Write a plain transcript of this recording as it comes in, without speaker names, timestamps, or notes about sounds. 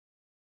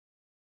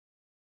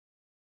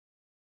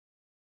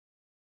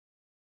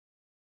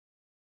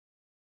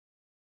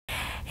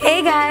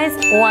Hey guys,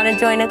 want to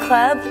join a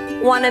club?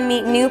 Want to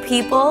meet new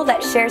people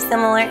that share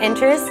similar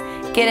interests?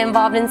 Get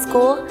involved in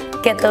school?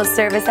 Get those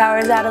service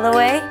hours out of the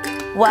way?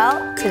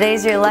 Well,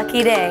 today's your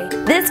lucky day.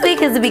 This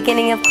week is the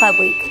beginning of Club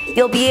Week.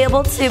 You'll be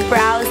able to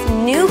browse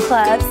new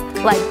clubs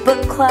like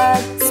Book Club,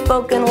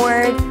 Spoken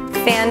Word,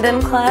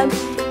 Fandom Club,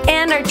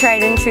 and our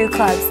tried and true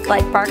clubs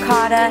like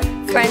Barcada,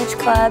 French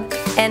Club,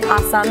 and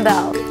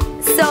Ensemble.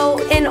 So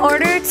in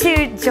order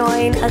to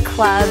join a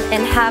club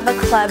and have a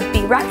club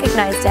be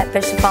recognized at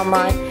Bishop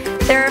Amat,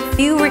 there are a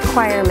few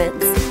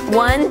requirements.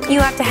 One, you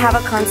have to have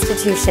a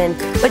constitution,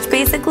 which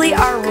basically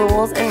are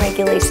rules and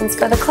regulations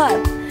for the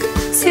club.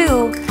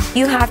 Two,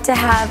 you have to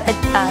have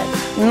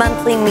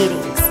monthly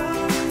meetings.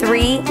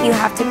 Three, you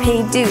have to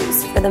pay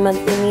dues for the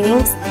monthly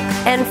meetings.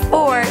 And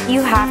four,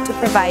 you have to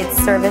provide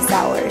service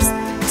hours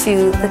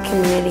to the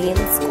community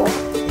and school.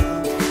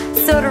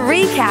 So to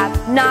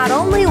recap, not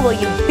only will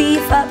you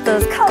beef up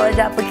those college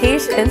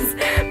applications,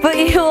 but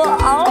you will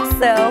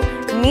also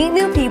meet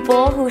new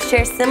people who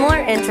share similar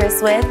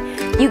interests with,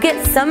 you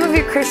get some of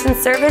your Christian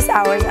service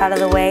hours out of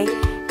the way,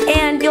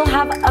 and you'll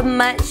have a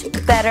much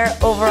better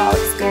overall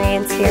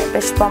experience here at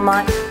Bishop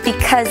Amat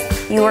because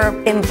you are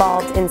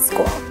involved in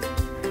school.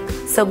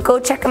 So go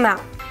check them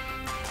out.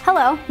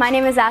 Hello, my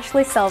name is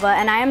Ashley Silva,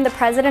 and I am the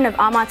president of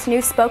Amat's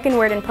new spoken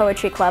word and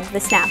poetry club, The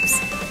Snaps.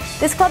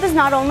 This club is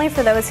not only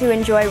for those who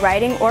enjoy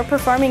writing or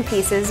performing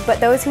pieces,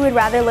 but those who would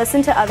rather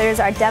listen to others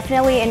are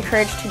definitely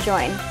encouraged to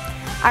join.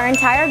 Our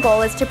entire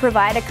goal is to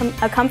provide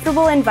a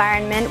comfortable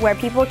environment where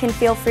people can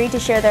feel free to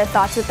share their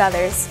thoughts with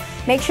others.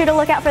 Make sure to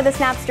look out for the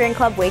snaps during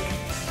Club Week.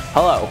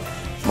 Hello,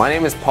 my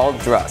name is Paul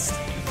Drust.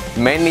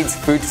 Man needs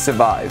food to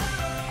survive.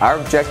 Our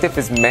objective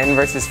as Men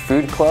vs.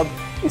 Food Club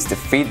is to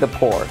feed the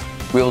poor.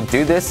 We will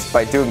do this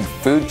by doing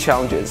food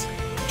challenges,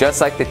 just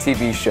like the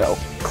TV show.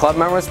 Club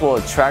members will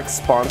attract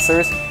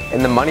sponsors,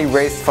 and the money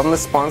raised from the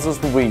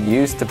sponsors will be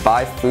used to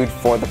buy food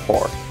for the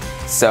poor.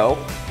 So,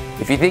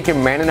 if you think you're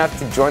man enough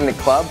to join the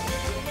club,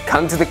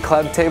 come to the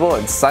club table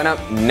and sign up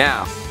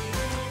now.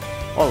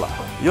 Hola,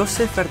 yo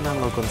soy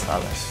Fernando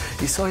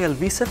González y soy el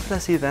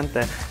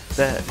vicepresidente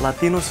de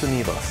Latinos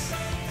Unidos.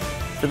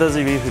 For those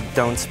of you who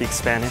don't speak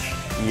Spanish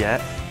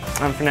yet,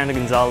 I'm Fernando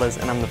Gonzalez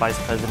and I'm the Vice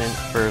President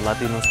for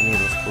Latinos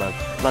Unidos Club.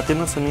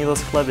 Latinos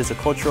Unidos Club is a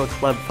cultural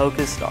club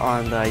focused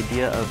on the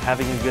idea of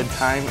having a good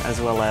time as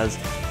well as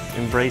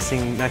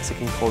embracing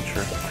Mexican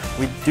culture.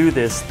 We do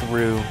this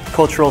through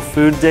cultural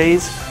food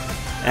days,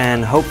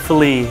 and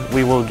hopefully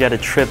we will get a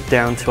trip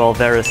down to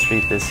Olvera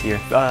Street this year.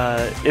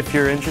 If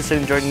you're interested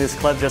in joining this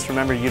club, just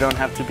remember you don't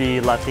have to be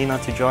Latino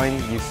to join.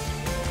 You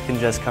can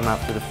just come out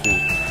for the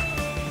food.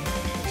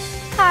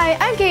 Hi,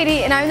 I'm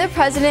Katie and I'm the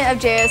president of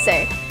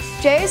JSA.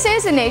 JSA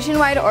is a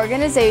nationwide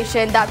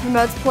organization that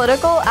promotes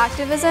political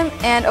activism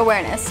and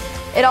awareness.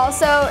 It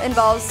also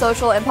involves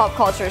social and pop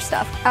culture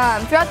stuff.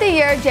 Throughout the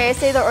year,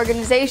 JSA, the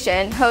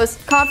organization,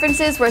 hosts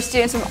conferences where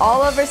students from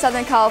all over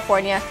Southern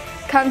California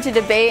come to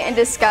debate and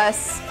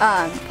discuss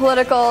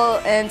political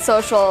and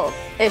social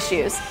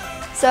issues.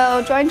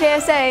 So join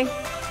JSA.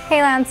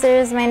 Hey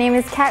Lancers, my name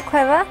is Kat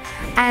Cueva,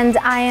 and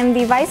I am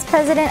the Vice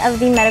President of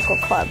the Medical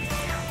Club.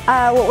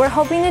 What we're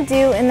hoping to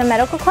do in the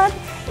Medical Club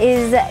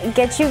is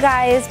get you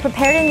guys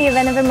prepared in the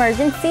event of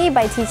emergency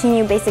by teaching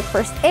you basic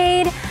first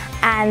aid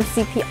and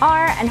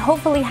CPR, and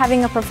hopefully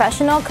having a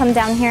professional come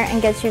down here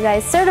and get you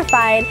guys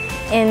certified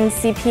in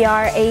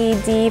CPR,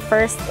 AED,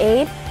 first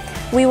aid.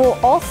 We will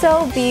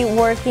also be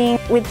working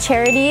with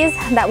charities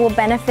that will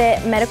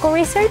benefit medical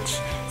research,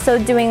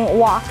 so doing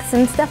walks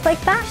and stuff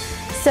like that.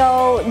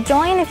 So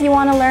join if you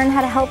want to learn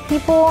how to help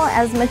people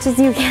as much as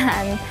you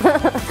can.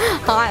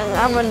 Hi,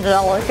 I'm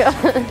Angelica.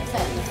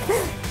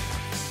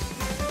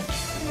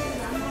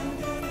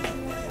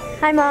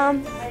 Hi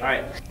Mom.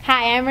 Alright.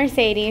 Hi, I'm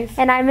Mercedes.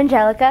 And I'm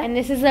Angelica. And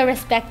this is the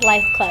Respect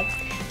Life Club.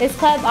 This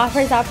club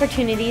offers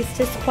opportunities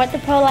to support the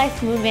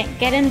pro-life movement,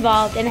 get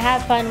involved, and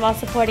have fun while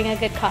supporting a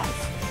good cause.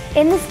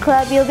 In this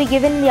club, you'll be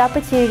given the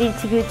opportunity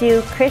to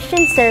do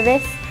Christian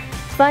service,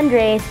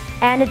 fundraise,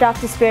 and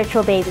adopt a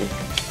spiritual baby.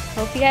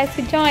 Hope you guys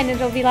could join.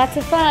 It'll be lots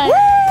of fun. Woo!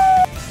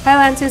 Hi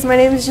Lancers, my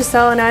name is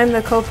Giselle and I'm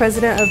the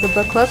co-president of the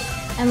book club.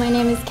 And my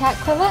name is Kat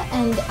Cueva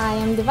and I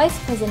am the vice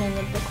president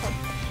of the book club.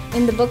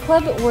 In the book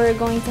club, we're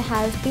going to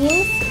have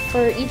themes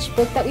for each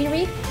book that we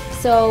read.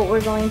 So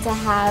we're going to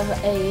have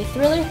a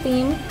thriller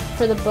theme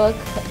for the book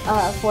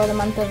for the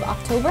month of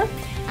October.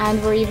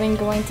 And we're even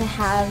going to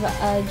have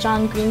a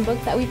John Green book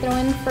that we throw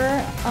in for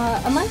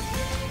a month.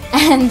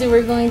 And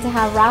we're going to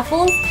have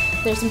raffles.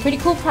 There's some pretty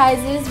cool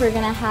prizes. We're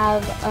going to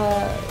have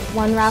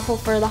one raffle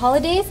for the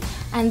holidays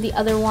and the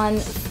other one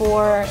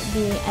for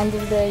the end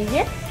of the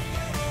year.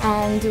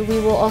 And we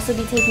will also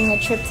be taking a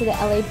trip to the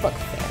LA Book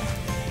Fair.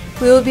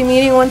 We will be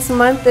meeting once a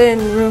month in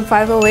room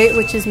 508,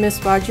 which is Miss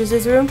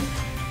Rogers' room.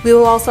 We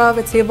will also have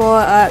a table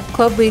at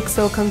Club Week,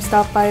 so come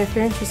stop by if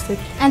you're interested.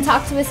 And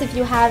talk to us if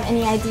you have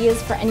any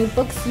ideas for any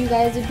books you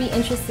guys would be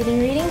interested in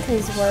reading,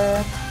 because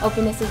we're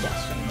open to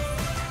suggestions.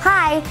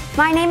 Hi,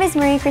 my name is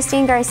Marie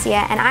Christine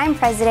Garcia, and I'm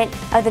president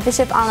of the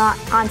Bishop Amat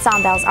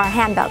Ensembles, our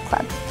handbell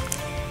club.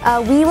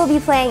 We will be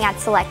playing at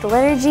select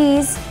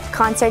liturgies,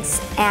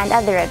 concerts, and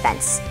other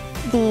events.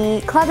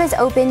 The club is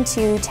open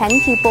to 10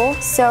 people,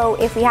 so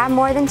if we have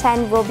more than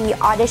 10, we'll be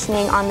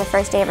auditioning on the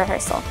first day of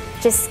rehearsal.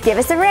 Just give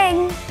us a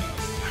ring!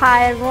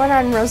 Hi everyone,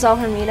 I'm Roselle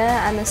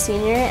Hermida. I'm a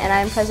senior and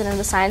I'm president of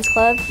the Science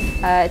Club.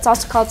 It's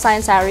also called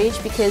Science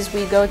Outreach because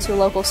we go to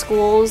local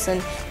schools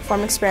and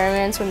perform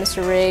experiments with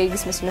Mr.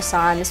 Riggs, Mr.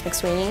 Nassan, Ms.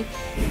 McSweeney.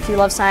 If you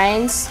love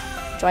science,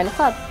 join the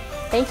club.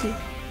 Thank you.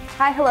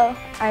 Hi, hello.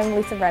 I'm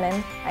Lisa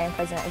Brennan. I am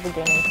president of the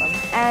Gaming Club.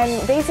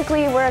 And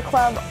basically we're a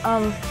club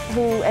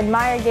who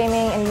admire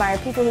gaming, admire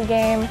people who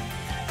game.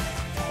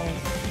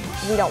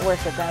 We don't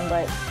worship them,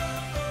 but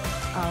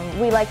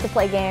we like to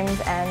play games,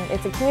 and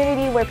it's a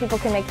community where people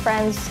can make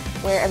friends,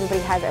 where everybody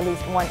has at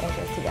least one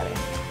interest together.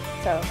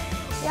 So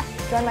yeah,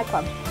 join my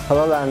club.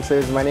 Hello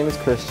Lancers, my name is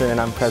Christian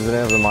and I'm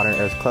president of the Modern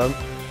Earth Club,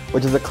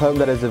 which is a club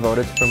that is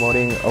devoted to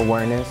promoting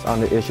awareness on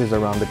the issues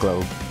around the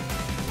globe.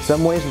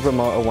 Some ways we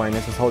promote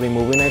awareness is holding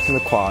movie nights in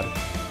the quad,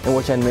 in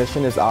which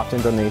admission is often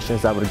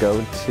donations that would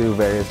go to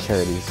various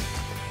charities.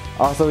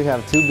 Also, we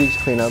have 2 beach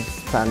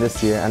cleanups planned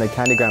this year and a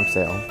candygram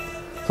sale.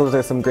 So those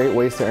are some great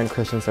ways to earn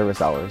Christian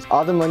service hours.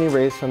 All the money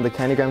raised from the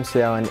candygram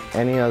sale and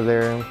any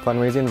other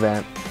fundraising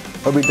event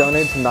will be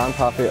donated to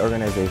nonprofit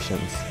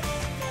organizations.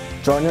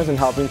 Join us in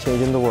helping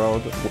changing the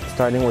world,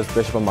 starting with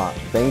Bishop Amat.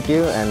 Thank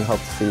you and hope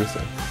to see you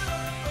soon.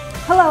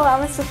 Hello,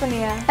 I'm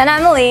Estefania. And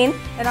I'm Aline.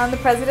 And I'm the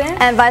president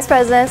and vice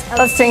president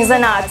of Strings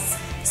and Knots.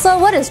 So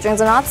what is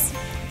Strings and Knots?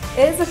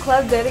 It is a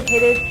club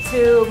dedicated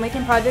to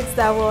making projects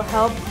that will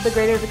help the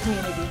greater the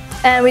community.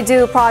 And we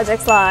do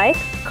projects like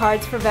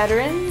cards for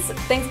veterans,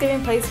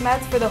 Thanksgiving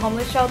placemats for the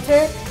homeless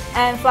shelter,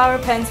 and flower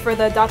pens for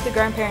the adopted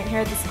grandparent here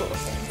at the school.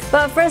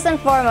 But first and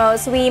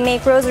foremost, we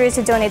make rosaries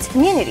to donate to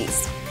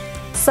communities.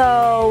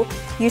 So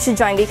you should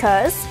join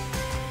because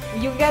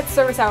you get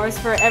service hours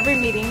for every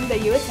meeting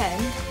that you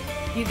attend.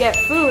 You get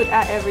food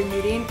at every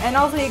meeting, and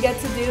also you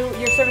get to do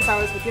your service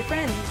hours with your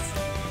friends.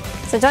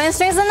 So join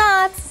Strings and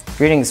Knots!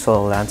 Greetings,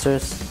 fellow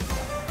Lancers.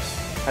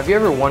 Have you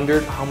ever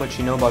wondered how much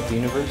you know about the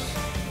universe?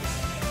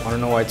 Want to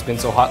know why it's been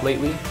so hot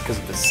lately? Because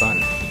of the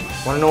sun.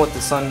 Want to know what the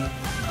sun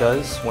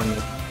does when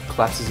it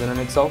collapses in on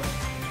itself?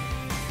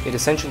 It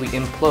essentially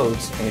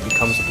implodes and it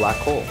becomes a black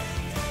hole.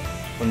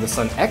 When the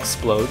sun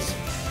explodes,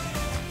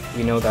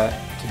 we know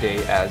that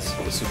today as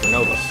the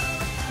supernova.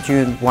 Do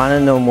you want to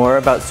know more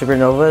about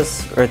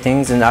supernovas or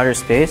things in outer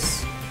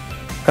space?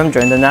 Come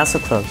join the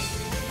NASA Club.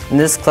 In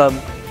this club,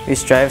 we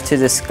strive to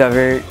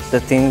discover the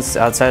things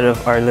outside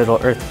of our little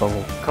Earth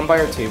bubble. Come by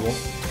our table.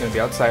 It's going to be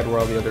outside where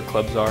all the other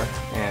clubs are.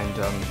 And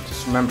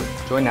just remember,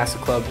 join NASA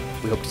Club.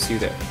 We hope to see you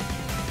there.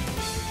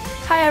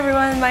 Hi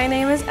everyone, my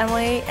name is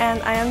Emily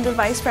and I am the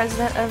vice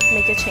president of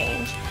Make a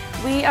Change.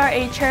 We are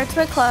a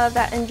charitable club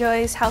that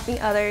enjoys helping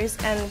others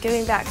and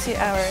giving back to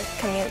our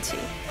community.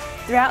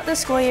 Throughout the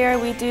school year,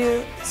 we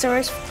do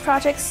service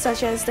projects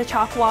such as the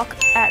Chalk Walk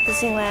at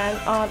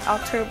Disneyland on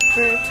October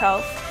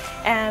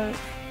 12th and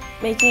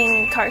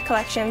making card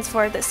collections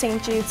for the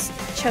St. Jude's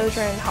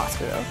Children's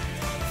Hospital.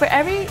 For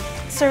every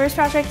service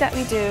project that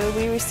we do,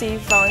 we receive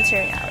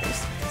volunteering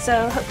hours.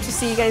 So hope to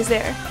see you guys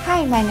there.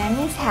 Hi, my name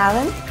is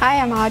Helen. Hi,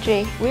 I'm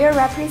Audrey. We are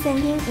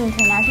representing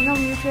International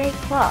Mutual Aid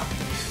Club.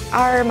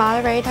 Our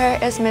moderator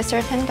is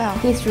Mr. Tyndall.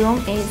 His room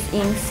is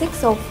in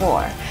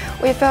 604.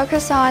 We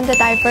focus on the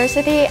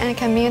diversity and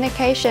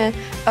communication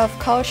of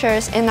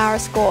cultures in our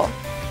school.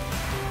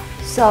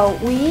 So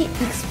we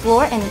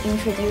explore and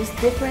introduce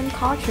different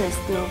cultures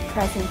through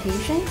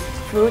presentations,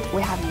 food,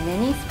 we have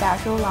many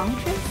special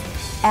lunches,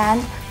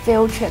 and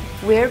field trip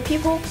where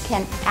people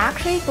can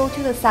actually go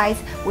to the sites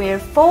where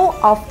full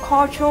of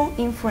cultural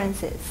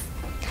influences.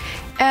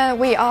 And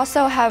we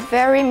also have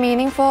very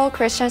meaningful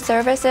Christian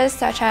services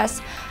such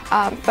as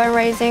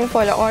fundraising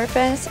for the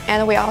orphans,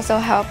 and we also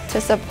help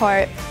to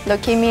support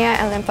Leukemia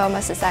and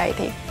Lymphoma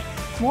Society.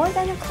 More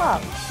than a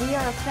club, we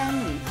are a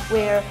family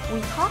where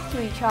we talk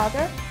to each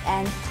other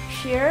and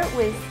share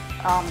with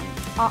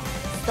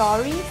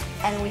stories,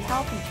 and we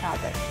help each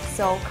other.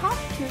 So come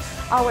to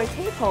our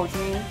table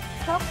during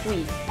Club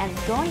Week and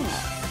join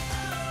us.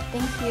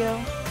 Thank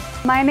you.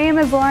 My name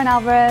is Lauren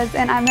Alvarez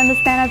and I'm in the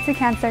Stand Up to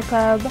Cancer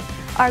Club.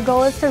 Our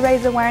goal is to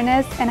raise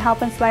awareness and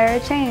help inspire a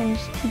change.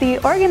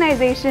 The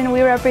organization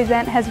we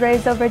represent has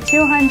raised over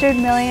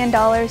 $200 million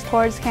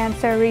towards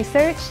cancer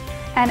research,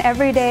 and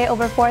every day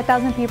over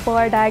 4,000 people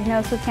are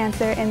diagnosed with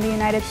cancer in the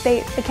United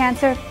States.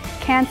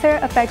 Cancer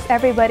affects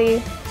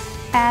everybody,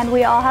 and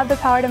we all have the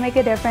power to make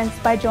a difference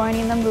by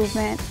joining the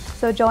movement.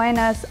 So join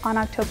us on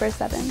October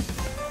 7th.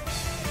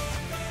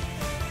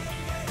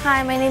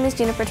 Hi, my name is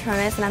Gina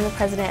Patronis and I'm the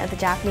president of the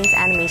Japanese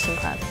Animation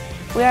Club.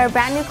 We are a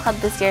brand new club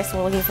this year, so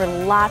we're looking for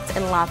lots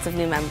and lots of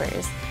new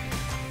members.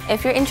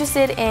 If you're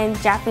interested in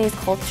Japanese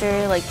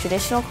culture, like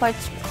traditional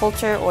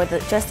culture or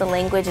just the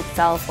language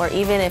itself, or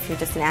even if you're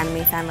just an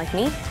anime fan like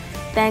me,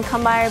 then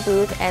come by our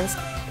booth and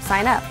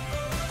sign up.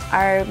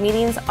 Our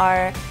meetings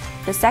are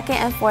the second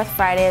and fourth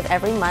Friday of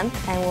every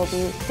month, and we'll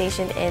be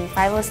stationed in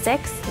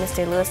 506,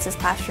 Mr. Lewis's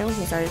classroom.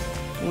 He's our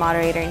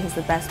moderator and he's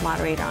the best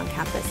moderator on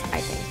campus,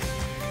 I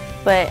think.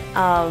 But,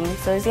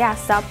 so yeah,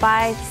 stop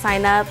by,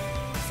 sign up,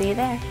 see you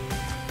there.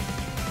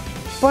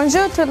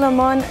 Bonjour tout le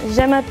monde,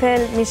 je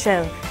m'appelle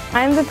Michel.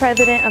 I am the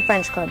president of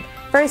French Club.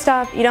 First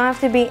off, you don't have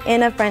to be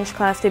in a French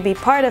class to be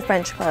part of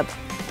French Club.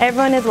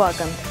 Everyone is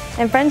welcome.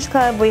 In French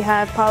Club, we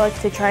have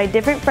potlucks to try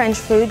different French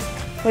foods.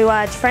 We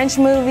watch French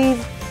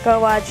movies,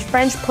 go watch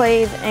French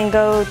plays, and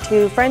go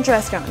to French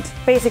restaurants.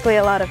 Basically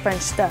a lot of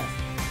French stuff.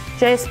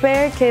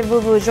 J'espère que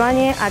vous vous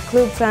joignez à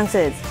Club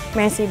Français.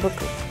 Merci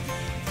beaucoup.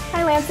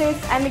 Hi Lancers,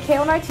 I'm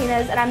Michaela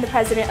Martinez and I'm the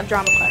president of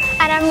Drama Club.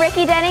 And I'm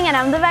Ricky Denning and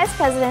I'm the vice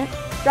president.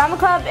 Drama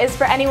Club is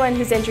for anyone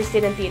who's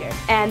interested in theater,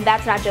 and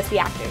that's not just the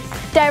actors.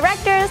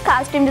 Directors,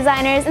 costume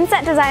designers, and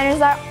set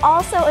designers are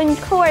also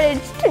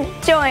encouraged to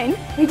join.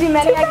 We do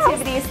many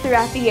activities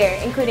throughout the year,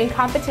 including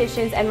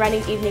competitions and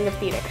running Evening of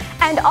Theater.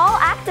 And all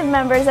active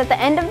members at the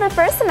end of the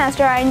first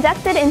semester are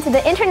inducted into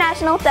the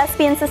International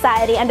Thespian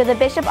Society under the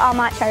Bishop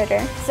Amat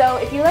Charter. So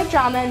if you like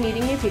drama and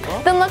meeting new people,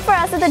 then look for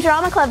us at the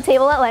Drama Club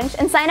table at lunch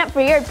and sign up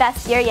for your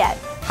best year yet.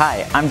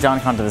 Hi, I'm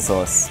John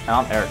Contavasilis. And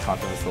I'm Eric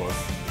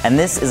Contavasilis. And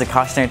this is a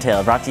cautionary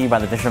tale brought to you by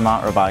the Bishop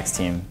Amat robotics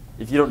team.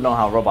 If you don't know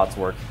how robots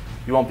work,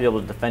 you won't be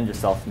able to defend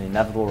yourself from the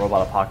inevitable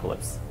robot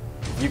apocalypse.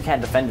 If you can't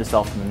defend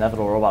yourself from the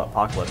inevitable robot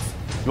apocalypse,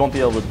 you won't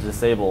be able to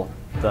disable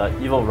the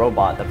evil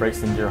robot that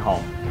breaks into your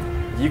home.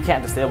 If you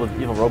can't disable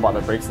the evil robot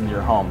that breaks into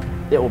your home,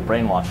 it will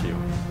brainwash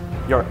you.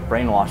 You're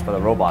brainwashed by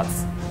the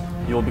robots.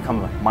 You will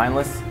become a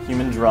mindless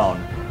human drone,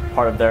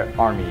 part of their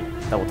army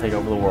that will take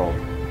over the world.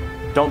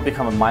 Don't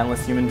become a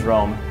mindless human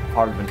drone,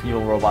 part of an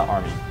evil robot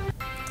army.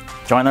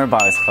 Join the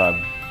Robotics Club.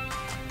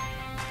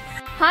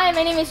 Hi,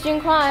 my name is Jun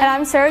Kwan. And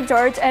I'm Sarah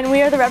George, and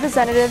we are the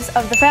representatives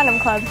of the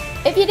Fandom Club.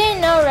 If you didn't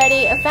know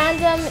already, a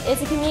fandom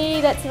is a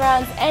community that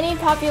surrounds any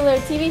popular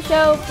TV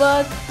show,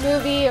 book,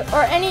 movie,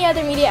 or any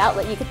other media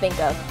outlet you could think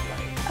of.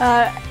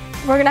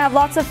 We're going to have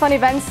lots of fun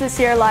events this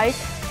year, like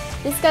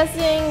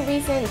discussing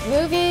recent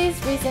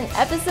movies, recent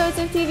episodes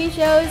of TV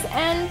shows,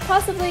 and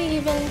possibly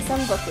even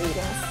some book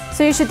readings.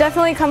 So you should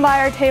definitely come by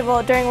our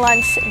table during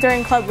lunch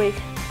during Club Week.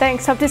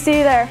 Thanks, hope to see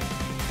you there.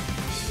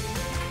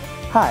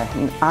 Hi,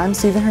 I'm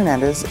Steven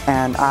Hernandez,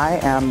 and I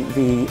am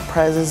the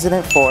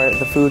president for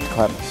the Food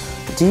Club.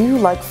 Do you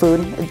like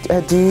food?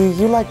 Do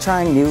you like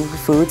trying new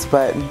foods,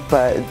 but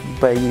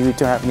you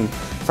don't have any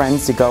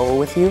friends to go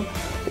with you?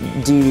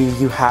 Do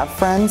you have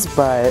friends,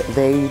 but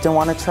they don't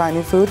want to try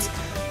new foods?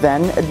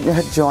 Then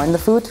join the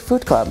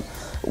Food Club,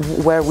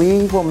 where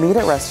we will meet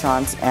at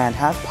restaurants and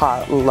have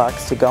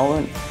potlucks to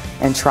go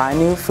and try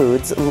new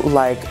foods,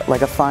 like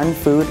a fun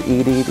food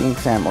eating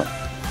family.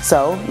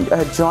 So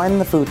join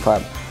the Food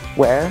Club,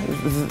 where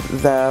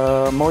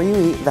the more you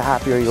eat, the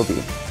happier you'll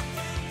be.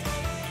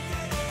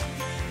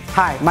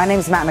 Hi, my name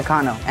is Matt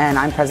Nakano, and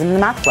I'm president of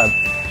the Math Club.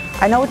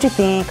 I know what you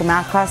think,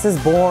 math class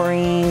is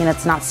boring and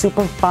it's not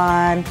super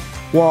fun.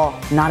 Well,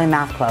 not in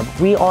Math Club.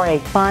 We are a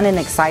fun and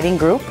exciting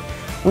group.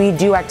 We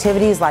do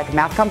activities like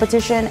math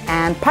competition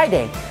and Pi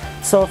Day.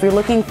 So if you're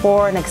looking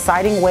for an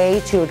exciting way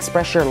to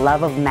express your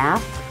love of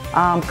math,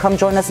 come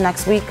join us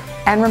next week.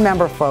 And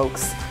remember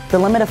folks, the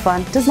limit of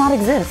fun does not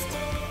exist.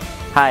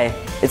 Hi,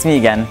 it's me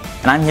again,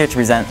 and I'm here to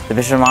present the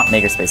Bishop Amat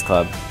Makerspace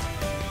Club.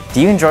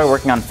 Do you enjoy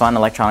working on fun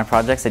electronic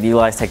projects that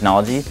utilize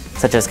technology,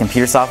 such as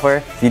computer software,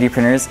 3D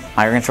printers,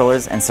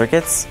 microcontrollers, and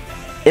circuits?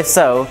 If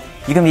so,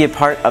 you can be a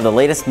part of the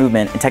latest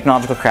movement in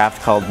technological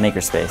craft called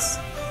Makerspace.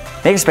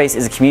 Makerspace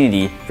is a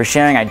community for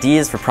sharing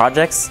ideas for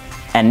projects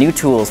and new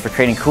tools for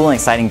creating cool and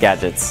exciting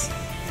gadgets.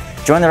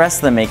 Join the rest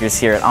of the makers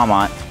here at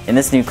Amat in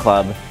this new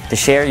club to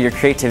share your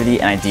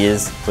creativity and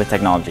ideas with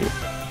technology.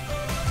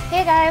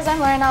 Hey guys, I'm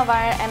Lauren Alvar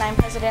and I'm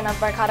president of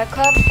Barkada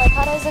Club.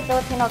 Barkada is a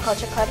Filipino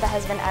culture club that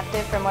has been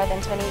active for more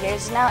than 20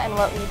 years now, and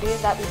what we do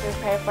is that we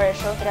prepare for a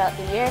show throughout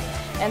the year,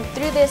 and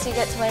through this you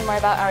get to learn more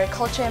about our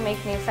culture and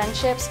make new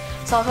friendships,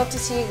 so I hope to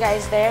see you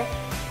guys there.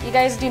 You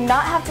guys do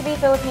not have to be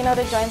Filipino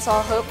to join, so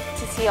I hope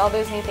to see all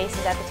those new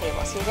faces at the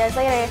table. See you guys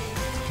later.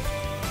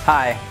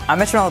 Hi, I'm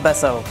Mitch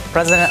Besso,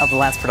 president of the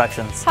Lance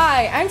Productions.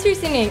 Hi, I'm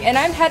Tersining, and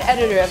I'm head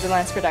editor of the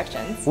Lance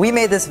Productions. We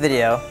made this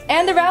video.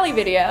 And the rally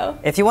video.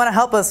 If you want to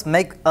help us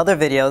make other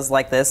videos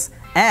like this,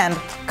 and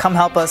come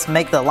help us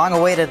make the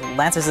long-awaited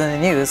Lancers in the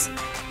News,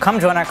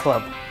 come join our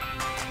club.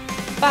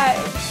 Bye.